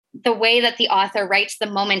the way that the author writes the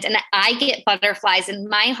moment, and I get butterflies and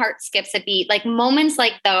my heart skips a beat. Like moments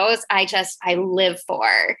like those, I live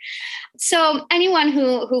for. So anyone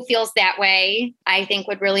who feels that way, I think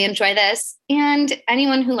would really enjoy this. And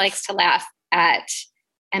anyone who likes to laugh at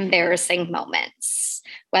embarrassing moments,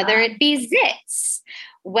 whether it be zits,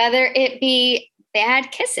 whether it be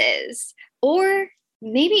bad kisses, or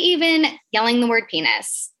maybe even yelling the word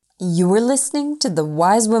penis. You are listening to the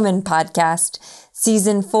Wise Women Podcast,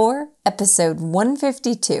 Season 4, Episode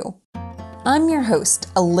 152. I'm your host,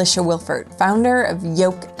 Alicia Wilford, founder of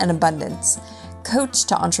Yoke and Abundance, coach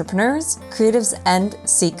to entrepreneurs, creatives, and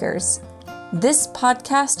seekers. This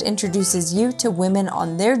podcast introduces you to women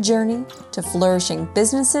on their journey to flourishing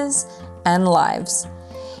businesses and lives.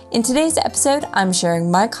 In today's episode, I'm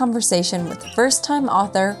sharing my conversation with first-time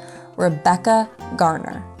author Rebecca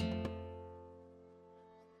Garner.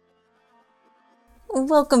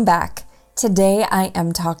 Welcome back. Today I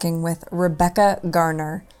am talking with Rebecca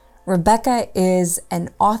Garner. Rebecca is an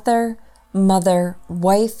author, mother,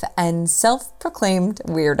 wife, and self-proclaimed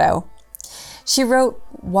weirdo. She wrote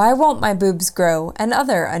Why Won't My Boobs Grow and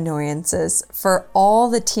other annoyances for all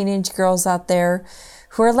the teenage girls out there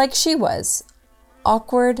who are like she was,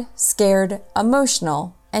 awkward, scared,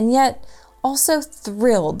 emotional, and yet also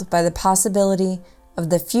thrilled by the possibility of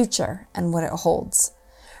the future and what it holds.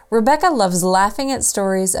 Rebecca loves laughing at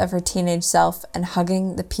stories of her teenage self and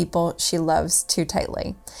hugging the people she loves too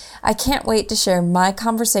tightly. I can't wait to share my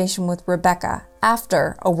conversation with Rebecca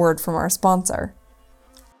after a word from our sponsor.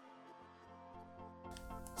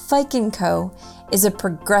 Fike & Co. is a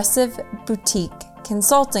progressive boutique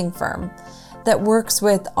consulting firm that works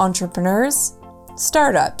with entrepreneurs,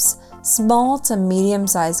 startups, small to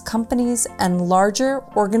medium-sized companies, and larger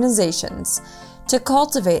organizations to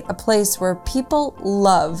cultivate a place where people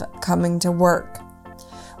love coming to work.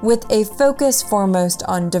 With a focus foremost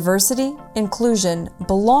on diversity, inclusion,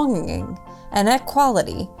 belonging, and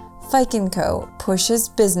equality, Fike & Co. pushes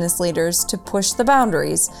business leaders to push the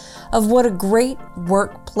boundaries of what a great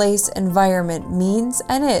workplace environment means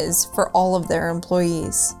and is for all of their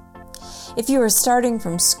employees. If you are starting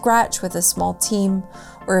from scratch with a small team,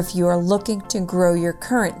 or if you are looking to grow your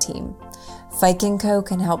current team, Fike & Co.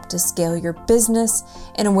 can help to scale your business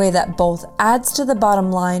in a way that both adds to the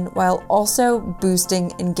bottom line while also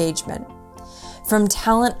boosting engagement. From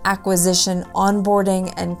talent acquisition,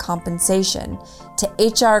 onboarding, and compensation to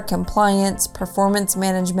HR compliance, performance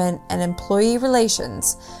management, and employee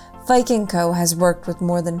relations, Fike & Co. has worked with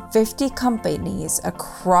more than 50 companies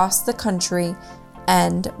across the country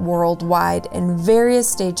and worldwide in various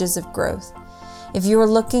stages of growth. If you are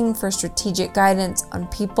looking for strategic guidance on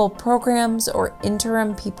people programs or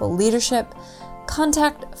interim people leadership,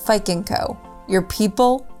 contact Fike & Co. Your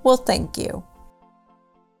people will thank you.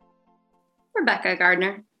 Rebecca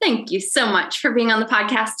Garner, thank you so much for being on the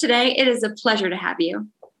podcast today. It is a pleasure to have you.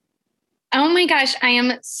 Oh my gosh, I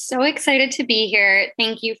am so excited to be here.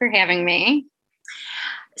 Thank you for having me.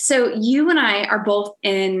 So you and I are both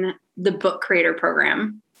in the Book Creator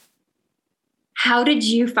Program. How did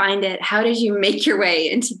you find it? How did you make your way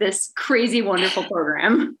into this crazy, wonderful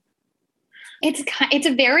program? It's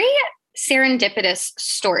a very serendipitous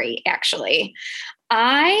story, actually.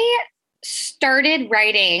 I started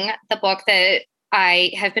writing the book that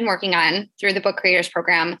I have been working on through the Book Creators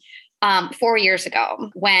Program 4 years ago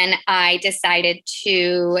when I decided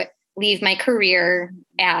to leave my career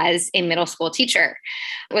as a middle school teacher.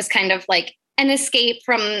 It was kind of like an escape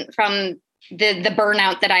from the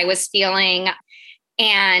burnout that I was feeling.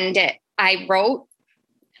 And I wrote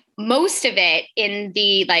most of it in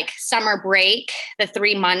the summer break, the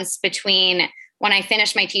 3 months between when I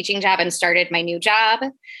finished my teaching job and started my new job.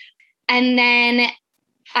 And then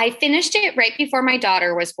I finished it right before my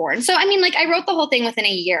daughter was born. So, I wrote the whole thing within a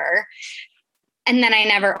year and then I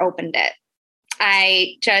never opened it.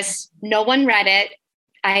 No one read it.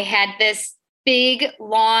 I had this big,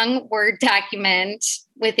 long Word document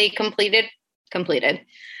with a completed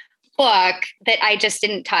book that I just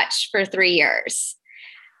didn't touch for 3 years.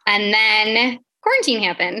 And then quarantine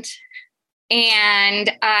happened.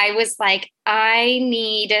 And I was like, I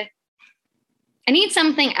need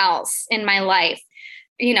something else in my life,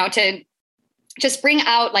 to just bring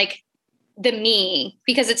out the me,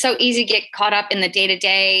 because it's so easy to get caught up in the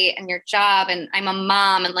day-to-day and your job. And I'm a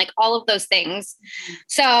mom and all of those things.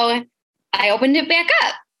 So I opened it back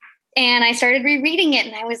up and I started rereading it.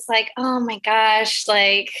 And I was like, oh my gosh,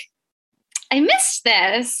 I missed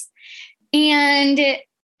this. And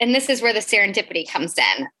this is where the serendipity comes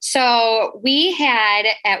in. So we had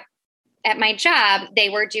at my job, they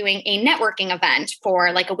were doing a networking event for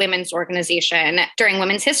a women's organization during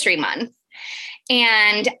Women's History Month.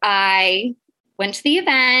 And I went to the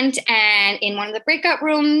event, and in one of the breakout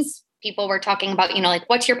rooms, people were talking about, like,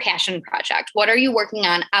 what's your passion project? What are you working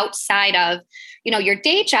on outside of, your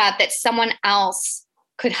day job that someone else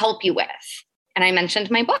could help you with? And I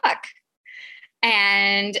mentioned my book.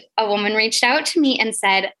 And a woman reached out to me and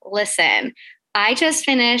said, listen, I just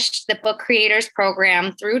finished the book creators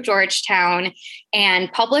program through Georgetown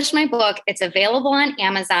and published my book. It's available on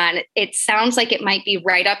Amazon. It sounds like it might be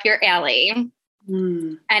right up your alley.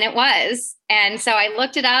 And it was. And so I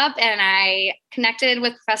looked it up and I connected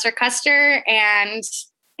with Professor Custer, and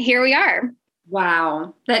here we are.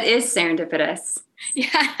 Wow. That is serendipitous.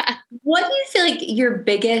 Yeah. What do you feel like your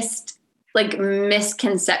biggest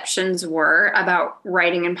misconceptions were about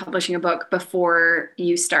writing and publishing a book before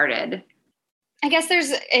you started? I guess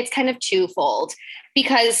it's kind of twofold,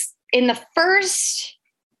 because in the first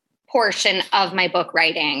portion of my book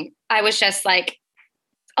writing, I was just like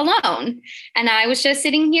alone, and I was just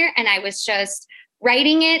sitting here and I was just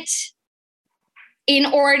writing it in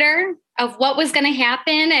order of what was going to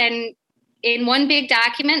happen and in one big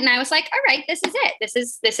document. And I was like, all right, this is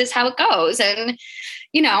it. This is how it goes. And,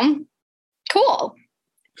 cool.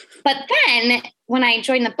 But then when I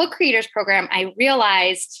joined the book creators program, I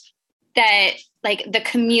realized that the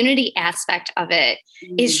community aspect of it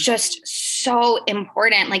is just so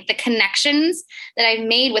important. Like the connections that I've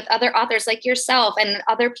made with other authors like yourself and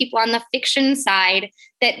other people on the fiction side,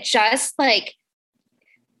 that just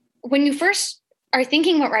when you first are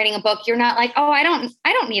thinking about writing a book, you're not like, oh, I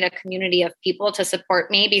don't need a community of people to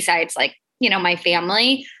support me besides my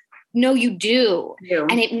family. No, you do.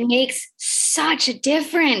 And it makes such a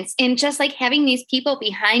difference in just having these people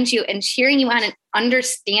behind you and cheering you on and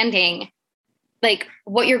understanding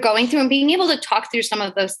what you're going through and being able to talk through some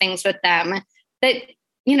of those things with them that,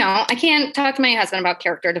 I can't talk to my husband about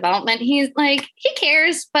character development. He's he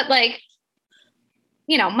cares, but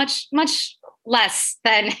much, much less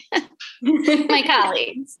than my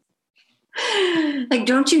colleagues.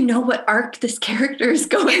 Don't you know what arc this character is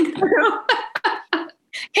going through?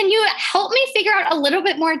 Can you help me figure out a little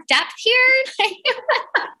bit more depth here?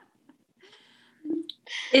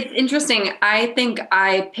 It's interesting. I think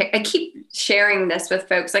I keep sharing this with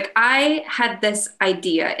folks. I had this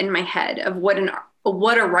idea in my head of what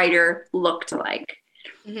a writer looked like.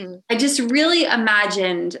 Mm-hmm. I just really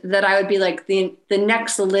imagined that I would be like the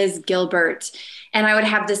next Liz Gilbert, and I would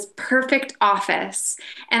have this perfect office,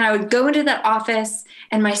 and I would go into that office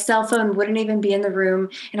and my cell phone wouldn't even be in the room,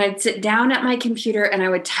 and I'd sit down at my computer and I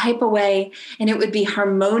would type away, and it would be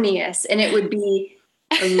harmonious, and it would be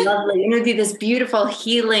lovely, and it would be this beautiful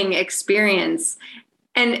healing experience.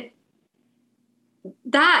 And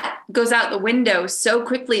that goes out the window so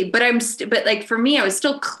quickly, but for me, I was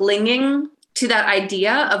still clinging to that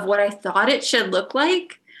idea of what I thought it should look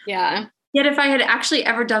like. Yeah. Yet if I had actually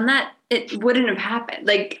ever done that, it wouldn't have happened.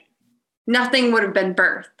 Nothing would have been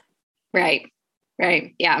birthed. Right.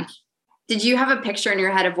 Right. Yeah. Did you have a picture in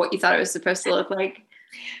your head of what you thought it was supposed to look like?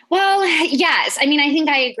 Well, yes. I mean, I think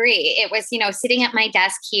I agree. It was, sitting at my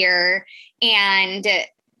desk here and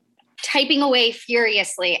typing away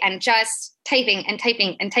furiously and just typing and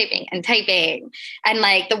typing and typing and typing, and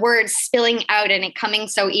the words spilling out and it coming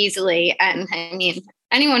so easily. And I mean,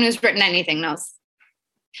 anyone who's written anything knows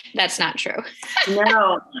that's not true.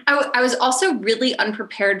 No, I was also really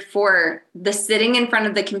unprepared for the sitting in front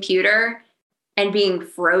of the computer and being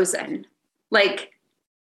frozen.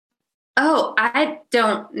 Oh, I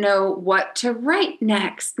don't know what to write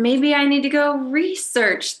next. Maybe I need to go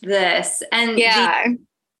research this. And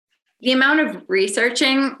the amount of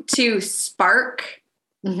researching to spark,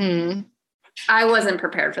 I wasn't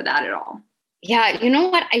prepared for that at all. Yeah. You know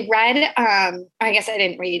what? I read, I guess I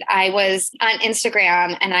didn't read. I was on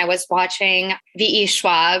Instagram and I was watching V.E.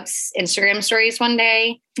 Schwab's Instagram stories one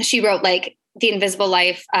day. She wrote The Invisible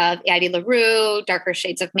Life of Addie LaRue, Darker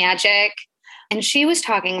Shades of Magic. And she was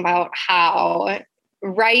talking about how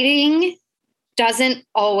writing doesn't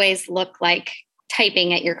always look like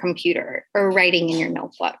typing at your computer or writing in your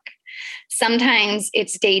notebook. Sometimes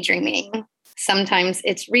it's daydreaming. Sometimes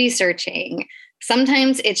it's researching.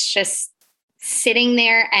 Sometimes it's just sitting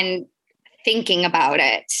there and thinking about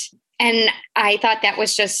it. And I thought that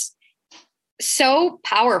was just so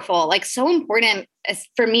powerful, so important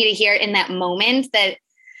for me to hear in that moment, that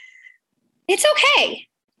it's okay.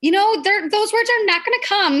 Those words are not going to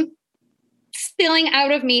come spilling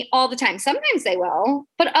out of me all the time. Sometimes they will,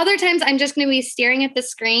 but other times I'm just going to be staring at the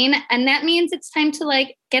screen. And that means it's time to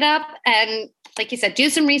get up and, like you said, do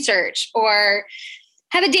some research or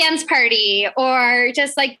have a dance party or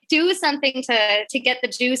just do something to get the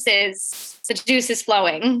juices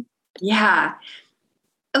flowing. Yeah.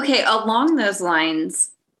 Okay, along those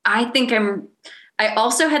lines, I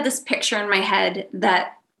also had this picture in my head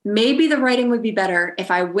that maybe the writing would be better if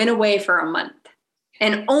I went away for a month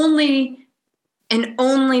and only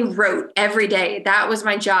wrote every day. That was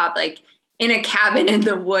my job, like in a cabin in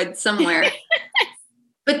the woods somewhere.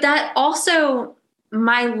 But that also,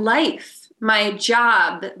 my life, my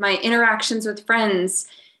job, my interactions with friends,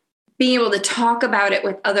 being able to talk about it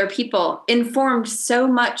with other people informed so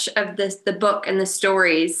much of the book and the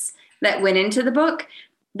stories that went into the book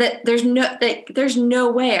that there's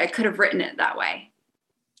no way I could have written it that way.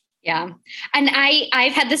 Yeah. And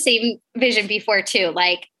I've had the same vision before too.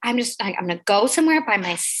 Like, I'm going to go somewhere by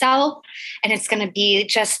myself and it's going to be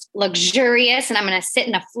just luxurious. And I'm going to sit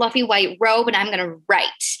in a fluffy white robe and I'm going to write.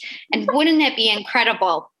 And wouldn't it be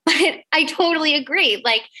incredible? But I totally agree.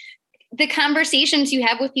 Like, the conversations you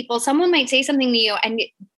have with people, someone might say something to you and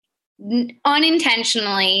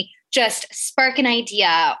unintentionally just spark an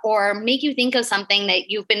idea or make you think of something that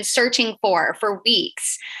you've been searching for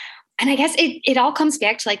weeks. And I guess it all comes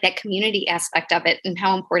back to like that community aspect of it and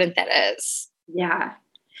how important that is. Yeah.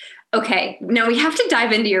 Okay. Now we have to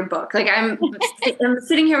dive into your book. Like I'm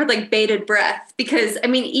sitting here with like bated breath because I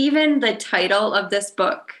mean, even the title of this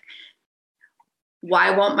book,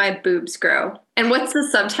 Why Won't My Boobs Grow? And what's the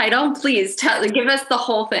subtitle? Please give us the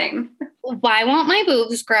whole thing. Why won't my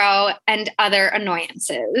boobs grow and other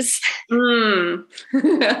annoyances? Who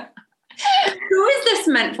is this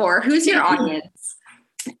meant for? Who's your audience?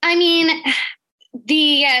 I mean,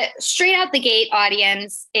 the straight out the gate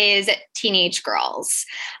audience is teenage girls.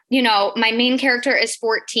 You know, my main character is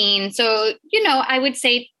 14. So, you know, I would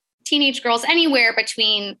say teenage girls anywhere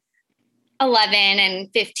between 11 and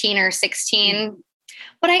 15 or 16.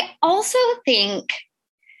 But I also think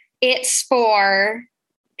it's for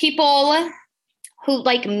people who,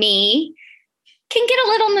 like me, can get a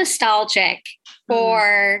little nostalgic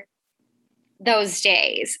for those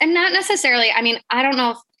days. And not necessarily, I mean, I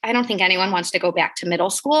don't think anyone wants to go back to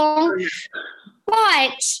middle school.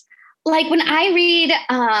 But like when I read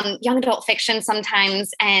young adult fiction sometimes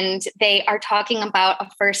and they are talking about a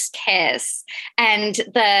first kiss and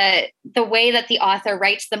the way that the author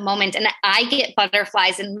writes the moment and I get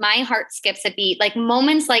butterflies and my heart skips a beat, like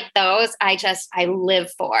moments like those, I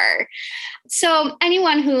live for. So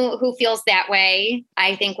anyone who feels that way,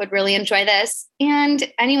 I think would really enjoy this.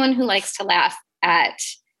 And anyone who likes to laugh at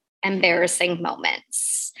embarrassing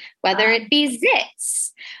moments, whether it be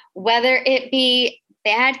zits, whether it be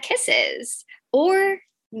bad kisses, or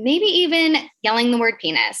maybe even yelling the word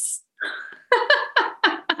penis.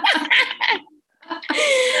 Does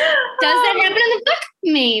that happen in the book?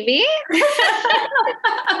 Maybe.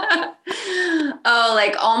 Oh,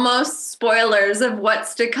 like almost spoilers of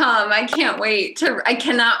what's to come. I can't wait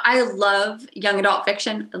I love young adult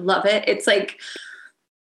fiction. I love it. It's like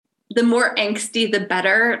the more angsty, the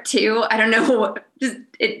better too. I don't know.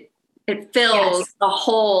 It fills a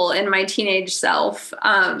hole in my teenage self.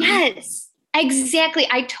 Yes, exactly.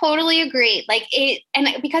 I totally agree. Like and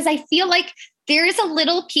because I feel like there is a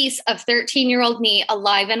little piece of 13-year-old me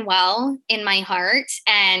alive and well in my heart.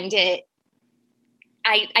 And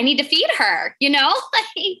I need to feed her, you know,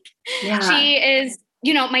 like she is,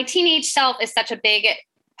 you know, my teenage self is such a big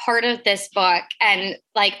part of this book. And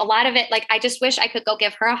like a lot of it, like, I just wish I could go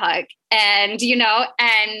give her a hug and, you know,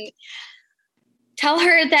 and tell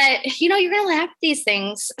her that, you know, you're going to laugh at these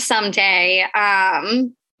things someday.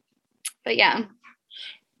 But yeah.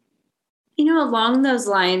 You know, along those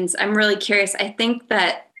lines, I'm really curious. I think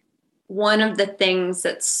that one of the things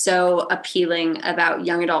that's so appealing about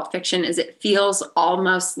young adult fiction is it feels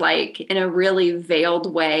almost like in a really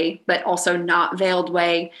veiled way, but also not veiled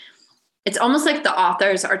way. It's almost like the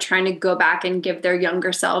authors are trying to go back and give their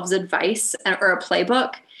younger selves advice or a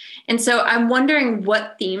playbook. And so I'm wondering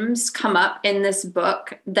what themes come up in this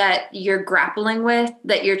book that you're grappling with,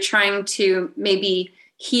 that you're trying to maybe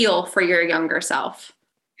heal for your younger self.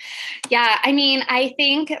 Yeah, I mean, I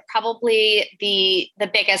think probably the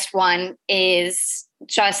biggest one is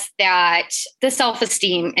just that the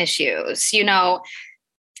self-esteem issues. You know,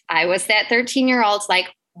 I was that 13-year-old like,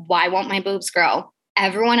 why won't my boobs grow?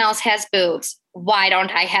 Everyone else has boobs. Why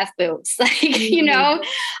don't I have boobs? Like, you know,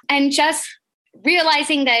 and just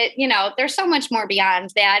realizing that, you know, there's so much more beyond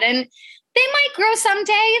that. And they might grow someday,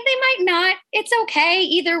 they might not. It's okay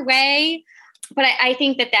either way. But I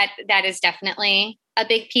think that is definitely a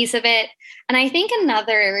big piece of it. And I think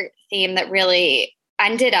another theme that really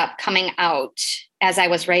ended up coming out as I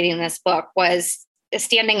was writing this book was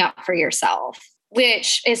standing up for yourself,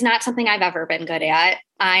 which is not something I've ever been good at.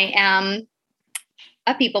 I am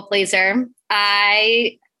a people pleaser.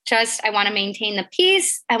 I I want to maintain the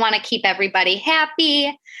peace. I want to keep everybody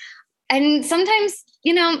happy. And sometimes,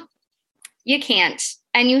 you can't,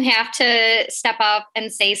 and you have to step up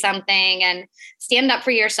and say something and stand up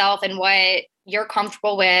for yourself and what you're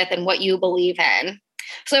comfortable with and what you believe in.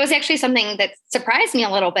 So it was actually something that surprised me a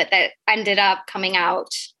little bit that ended up coming out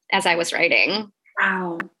as I was writing.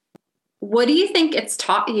 Wow. What do you think it's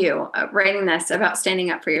taught you writing this about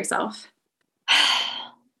standing up for yourself?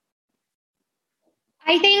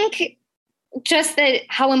 I think just that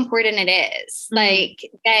how important it is,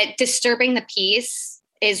 like that disturbing the peace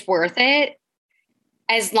is worth it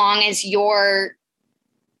as long as you're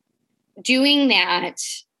doing that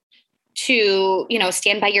to,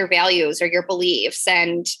 stand by your values or your beliefs.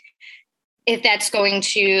 And if that's going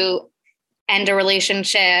to end a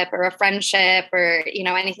relationship or a friendship or,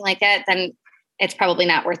 anything like that, then it's probably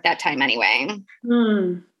not worth that time anyway.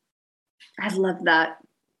 I love that.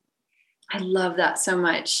 I love that so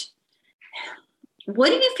much. What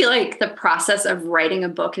do you feel like the process of writing a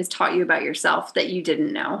book has taught you about yourself that you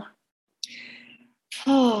didn't know?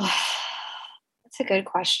 Oh, that's a good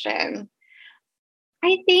question.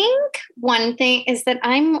 I think one thing is that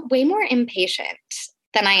I'm way more impatient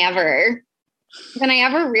than I ever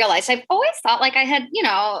realized. I've always thought like I had,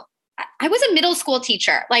 I was a middle school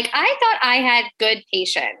teacher. Like I thought I had good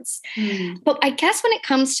patience, but I guess when it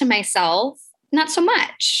comes to myself, not so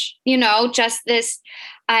much, just this,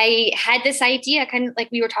 I had this idea kind of like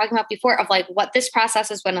we were talking about before of like what this process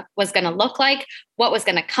was going to look like, what was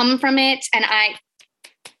going to come from it. And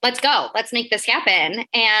let's go, let's make this happen.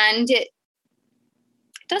 And it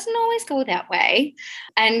doesn't always go that way.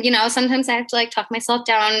 And, sometimes I have to like talk myself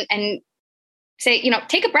down and say,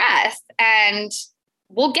 take a breath and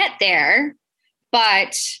we'll get there,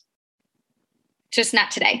 but just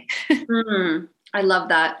not today. I love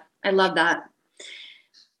that. I love that.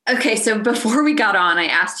 Okay. So before we got on, I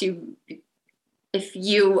asked you if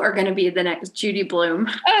you are going to be the next Judy Blume.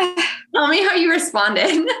 Tell me how you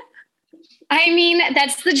responded. I mean,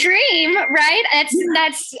 that's the dream, right?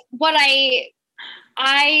 That's what I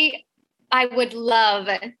would love.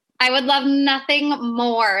 I would love nothing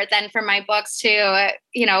more than for my books to,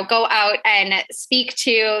 go out and speak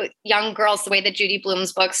to young girls the way that Judy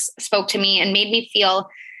Blume's books spoke to me and made me feel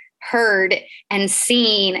heard and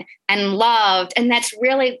seen and loved. And that's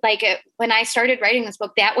really like when I started writing this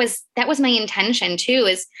book, that was my intention too,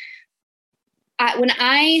 is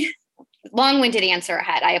long-winded answer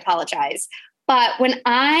ahead, I apologize. But when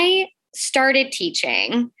I started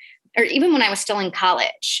teaching, or even when I was still in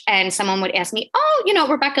college and someone would ask me, oh,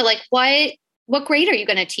 Rebecca, like what grade are you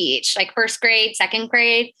going to teach? Like first grade, second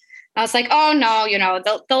grade? I was like, oh no,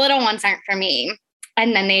 the little ones aren't for me.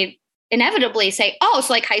 And then they inevitably say, oh,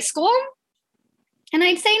 so like high school? And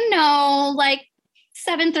I'd say, no, like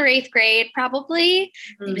 7th or 8th grade, probably.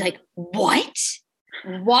 They'd be like, what?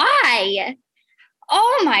 Why?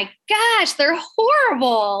 Oh my gosh, they're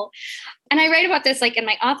horrible. And I write about this like in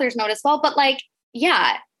my author's note as well, but like,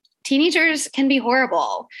 yeah, teenagers can be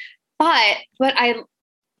horrible. But what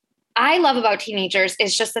I love about teenagers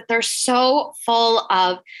is just that they're so full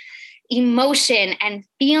of emotion and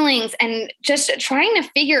feelings and just trying to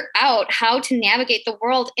figure out how to navigate the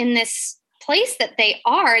world in this place that they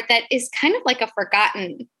are, that is kind of like a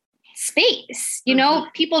forgotten space.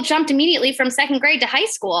 People jumped immediately from second grade to high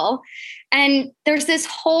school. And there's this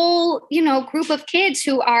whole, group of kids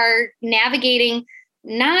who are navigating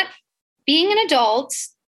not being an adult,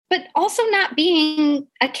 but also not being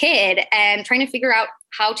a kid and trying to figure out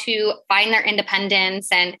how to find their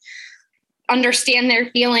independence and understand their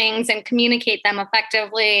feelings and communicate them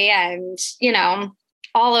effectively and,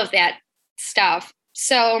 all of that stuff.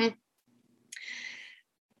 So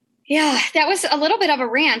yeah, that was a little bit of a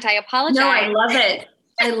rant. I apologize. No, I love it.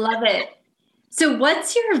 I love it. So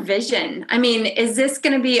what's your vision? I mean, is this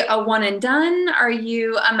going to be a one and done? Are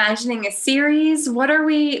you imagining a series? What are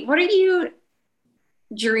you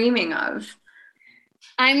dreaming of?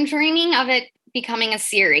 I'm dreaming of it becoming a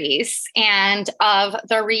series and of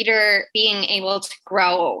the reader being able to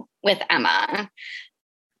grow with Emma.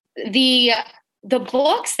 The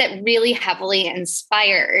books that really heavily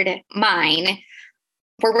inspired mine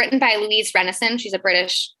were written by Louise Renison.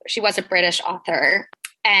 She was a British author.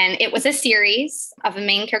 And it was a series of a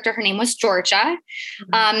main character. Her name was Georgia,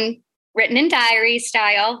 written in diary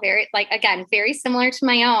style, very similar to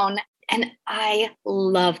my own. And I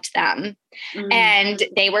loved them. And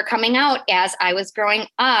they were coming out as I was growing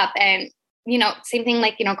up. And, same thing,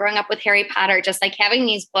 like, growing up with Harry Potter, just like having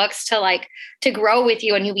these books to grow with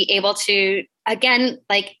you and you'll be able to, again,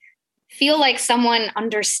 like feel like someone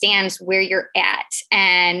understands where you're at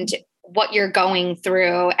and what you're going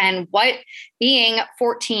through and what being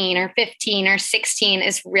 14 or 15 or 16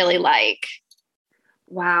 is really like.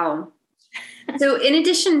 Wow. So in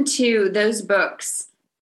addition to those books,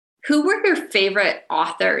 who were your favorite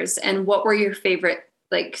authors and what were your favorite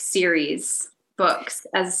like series books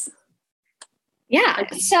Yeah.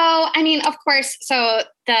 So, I mean, of course, so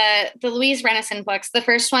the Louise Renneson books, the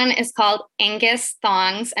first one is called Angus,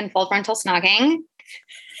 Thongs, and Full Frontal Snogging.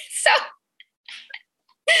 So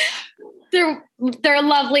they're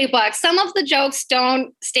lovely books. Some of the jokes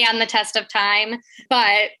don't stand the test of time,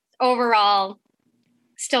 but overall,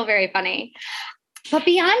 still very funny. But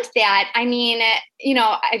beyond that, I mean, you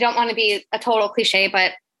know, I don't want to be a total cliche,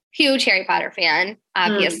 but huge Harry Potter fan,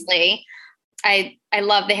 obviously. I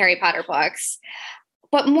love the Harry Potter books.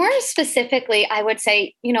 But more specifically, I would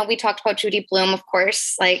say, you know, we talked about Judy Blume, of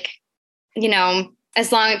course, like, you know,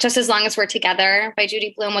 as long as We're Together by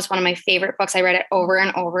Judy Blume was one of my favorite books. I read it over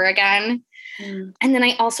and over again. And then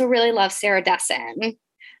I also really love Sarah Dessen.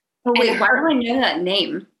 Oh, wait, why do I know that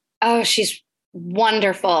name? Oh, she's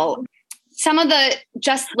wonderful. Some of the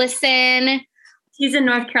Just Listen. She's a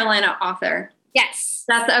North Carolina author. Yes.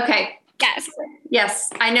 That's okay. Yes. Yes.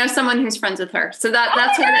 I know someone who's friends with her. So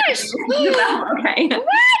that's what gosh. Okay.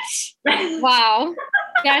 What? Wow.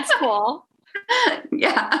 That's cool.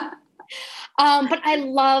 Yeah. But I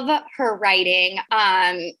love her writing.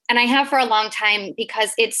 And I have for a long time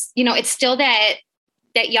because it's, you know, it's still that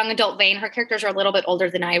young adult vein. Her characters are a little bit older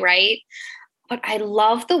than I write. But I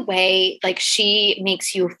love the way like she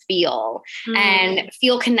makes you feel and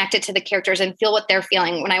feel connected to the characters and feel what they're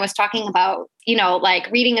feeling. When I was talking about, you know, like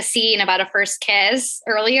reading a scene about a first kiss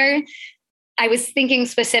earlier, I was thinking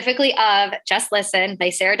specifically of Just Listen by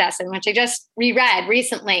Sarah Dessen, which I just reread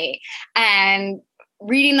recently. And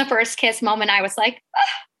reading the first kiss moment, I was like,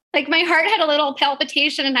 like my heart had a little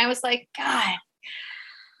palpitation and I was like, God,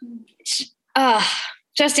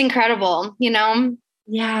 just incredible, you know?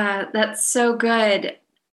 Yeah, that's so good.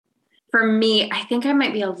 For me, I think I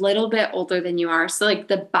might be a little bit older than you are. So like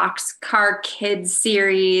the Boxcar Kids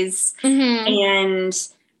series and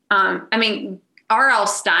I mean, R.L.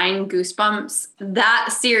 Stine, Goosebumps, that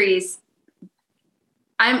series,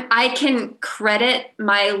 I can credit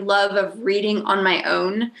my love of reading on my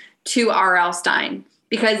own to R.L. Stine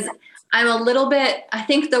because I'm a little bit, I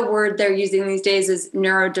think the word they're using these days is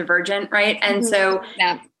neurodivergent, right? And so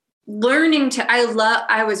learning to,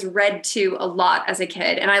 I was read to a lot as a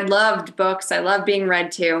kid and I loved books. I loved being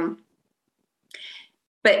read to,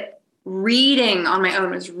 but reading on my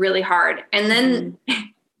own was really hard. And then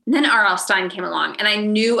R.L. Stine came along and I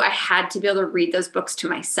knew I had to be able to read those books to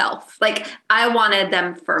myself. Like I wanted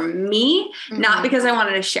them for me, not because I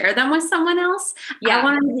wanted to share them with someone else. Yeah. I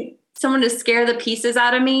wanted someone to scare the pieces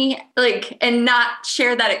out of me, like, and not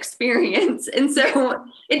share that experience. And so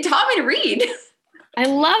it taught me to read. I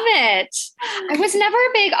love it. I was never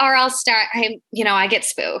a big R.L. Stine. I get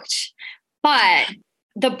spooked, but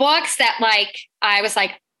the books that like, I was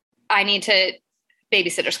like, I need to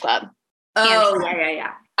Babysitter's Club. Oh,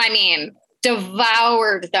 yeah. I mean,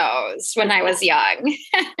 devoured those when I was young.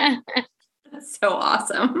 That's so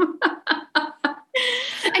awesome.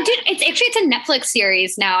 It's a Netflix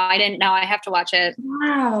series now. I didn't know. I have to watch it.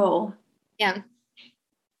 Wow. Yeah.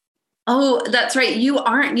 Oh, that's right. You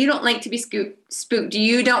don't like to be spooked.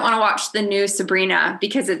 You don't want to watch the new Sabrina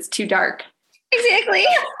because it's too dark. Exactly.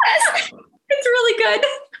 It's really good.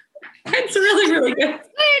 It's really, really good.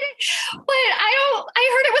 But I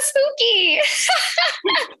heard it was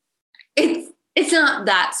spooky. It's not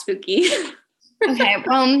that spooky. Okay.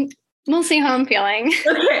 Well, we'll see how I'm feeling.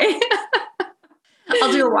 Okay.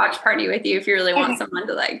 I'll do a watch party with you if you really want someone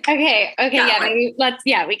to like. Okay. Yeah. Maybe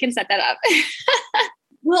we can set that up.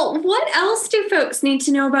 Well, what else do folks need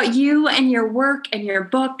to know about you and your work and your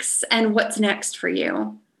books and what's next for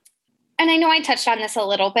you? And I know I touched on this a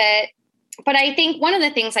little bit, but I think one of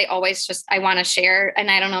the things I want to share,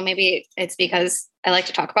 and I don't know, maybe it's because I like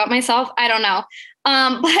to talk about myself. I don't know.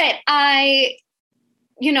 But I,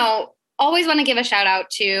 always want to give a shout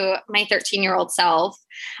out to my 13-year-old self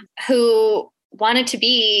who wanted to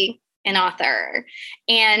be an author.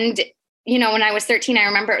 And, when I was 13, I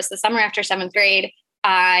remember it was the summer after 7th grade.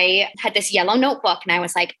 I had this yellow notebook and I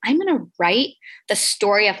was like, I'm going to write the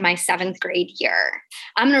story of my 7th grade year.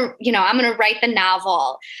 I'm going to write the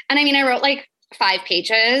novel. And I mean, I wrote like 5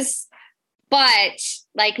 pages, but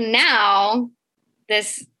like now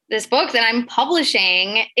this book that I'm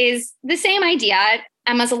publishing is the same idea.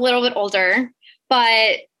 Emma's a little bit older,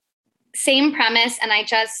 but same premise. And I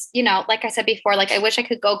just, like I said before, like I wish I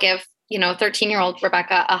could go give, 13-year-old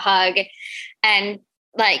Rebecca a hug and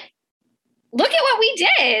like, look at what we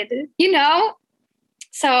did,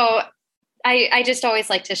 So I just always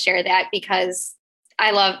like to share that because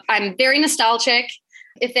I'm very nostalgic,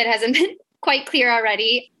 if that hasn't been quite clear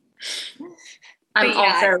already. I'm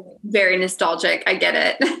also very nostalgic. I get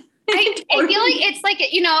it. I feel like it's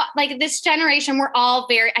like, you know, like this generation, we're all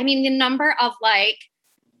very, I mean, the number of like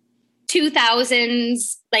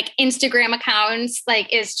 2000s, like Instagram accounts,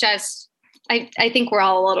 like is just, I think we're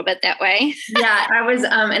all a little bit that way. Yeah, I was,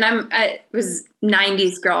 and I was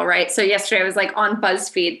 90s girl, right? So yesterday I was like on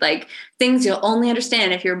BuzzFeed, like things you'll only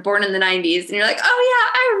understand if you're born in the 90s. And you're like, oh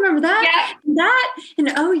yeah, I remember that,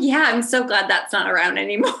 and oh yeah, I'm so glad that's not around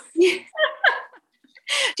anymore.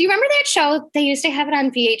 Do you remember that show? They used to have it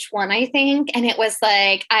on VH1, I think. And it was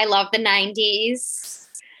like, I love the 90s.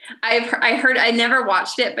 I heard, I never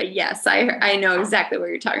watched it, but yes, I know exactly what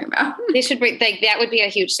you're talking about. They should be like, that would be a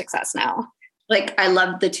huge success now. Like, I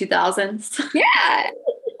love the 2000s. Yeah.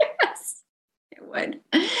 Yes, it would.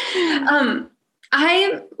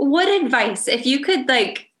 What advice, if you could,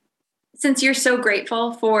 like, since you're so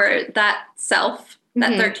grateful for that self,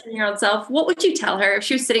 that 13-year-old self, what would you tell her if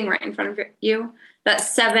she was sitting right in front of you? That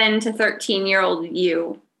 7 to 13-year-old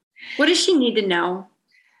you, what does she need to know?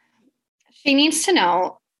 She needs to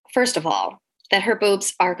know, first of all, that her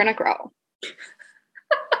boobs are going to grow.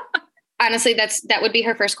 Honestly, that would be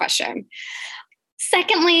her first question.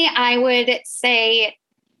 Secondly, I would say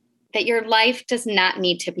that your life does not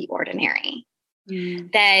need to be ordinary,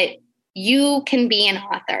 that you can be an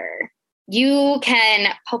author. You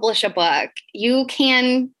can publish a book. You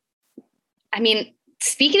can,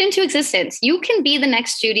 speak it into existence. You can be the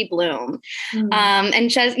next Judy Blume. And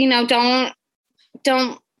just, you know, don't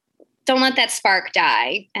let that spark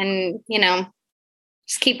die, and, you know,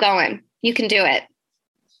 just keep going. You can do it.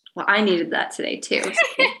 Well, I needed that today too.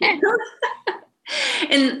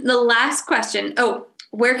 And the last question.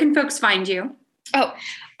 Where can folks find you?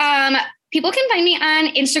 People can find me on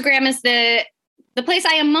Instagram is the place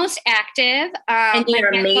I am most active. And you're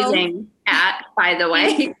amazing by the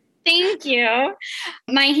way. Thank you.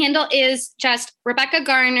 My handle is just Rebecca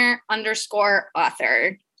Garner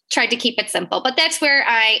 _author. Tried to keep it simple, but that's where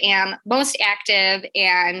I am most active,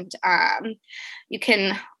 and you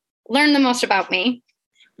can learn the most about me.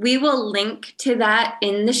 We will link to that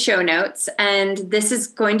in the show notes, and this is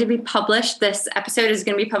going to be published. This episode is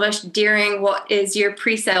going to be published during what is your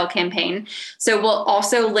pre-sale campaign. So we'll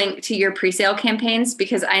also link to your pre-sale campaigns,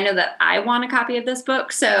 because I know that I want a copy of this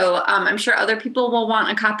book. So I'm sure other people will want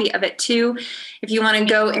a copy of it too. If you want to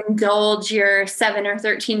go indulge your 7 or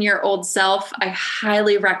 13-year-old self, I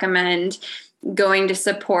highly recommend going to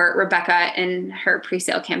support Rebecca in her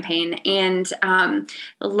pre-sale campaign. And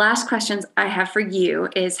the last questions I have for you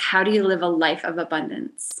is, how do you live a life of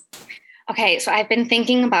abundance? Okay, so I've been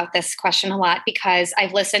thinking about this question a lot because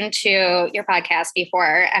I've listened to your podcast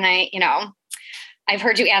before, and I've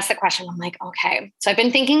heard you ask the question. I'm like, okay. So I've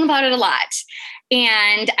been thinking about it a lot.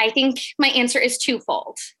 And I think my answer is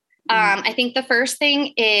twofold. I think the first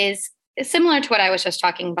thing is similar to what I was just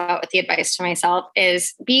talking about with the advice to myself,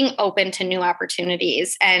 is being open to new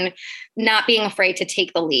opportunities and not being afraid to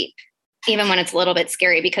take the leap, even when it's a little bit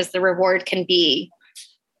scary, because the reward can be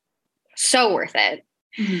so worth it.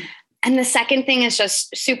 Mm-hmm. And the second thing is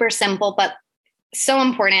just super simple, but so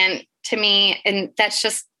important to me. And that's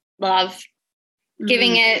just love,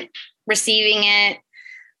 giving it, receiving it,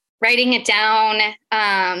 writing it down.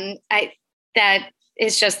 That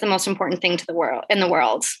is just the most important thing in the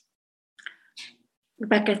world.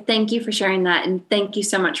 Rebecca, thank you for sharing that. And thank you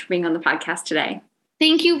so much for being on the podcast today.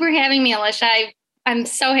 Thank you for having me, Alicia. I'm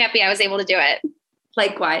so happy I was able to do it.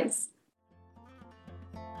 Likewise.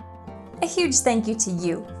 A huge thank you to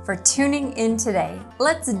you for tuning in today.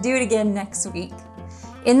 Let's do it again next week.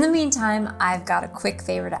 In the meantime, I've got a quick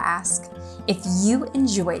favor to ask. If you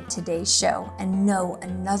enjoyed today's show and know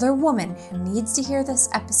another woman who needs to hear this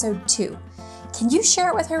episode too, can you share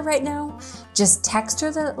it with her right now? Just text her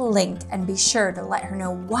the link and be sure to let her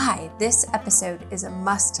know why this episode is a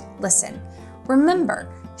must listen. Remember,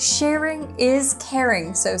 sharing is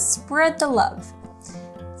caring, so spread the love.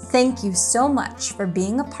 Thank you so much for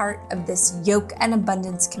being a part of this Yoke and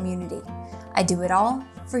Abundance community. I do it all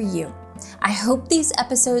for you. I hope these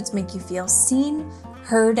episodes make you feel seen,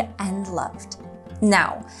 heard, and loved.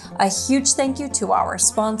 Now, a huge thank you to our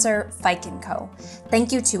sponsor, Fike & Co.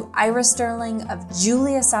 Thank you to Ira Sterling of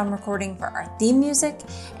Julia Sound Recording for our theme music,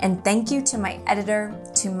 and thank you to my editor,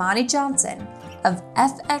 Tumani Johnson of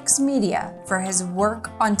FX Media, for his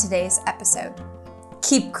work on today's episode.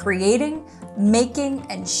 Keep creating, making,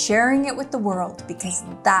 and sharing it with the world, because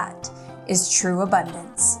that is true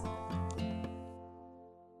abundance.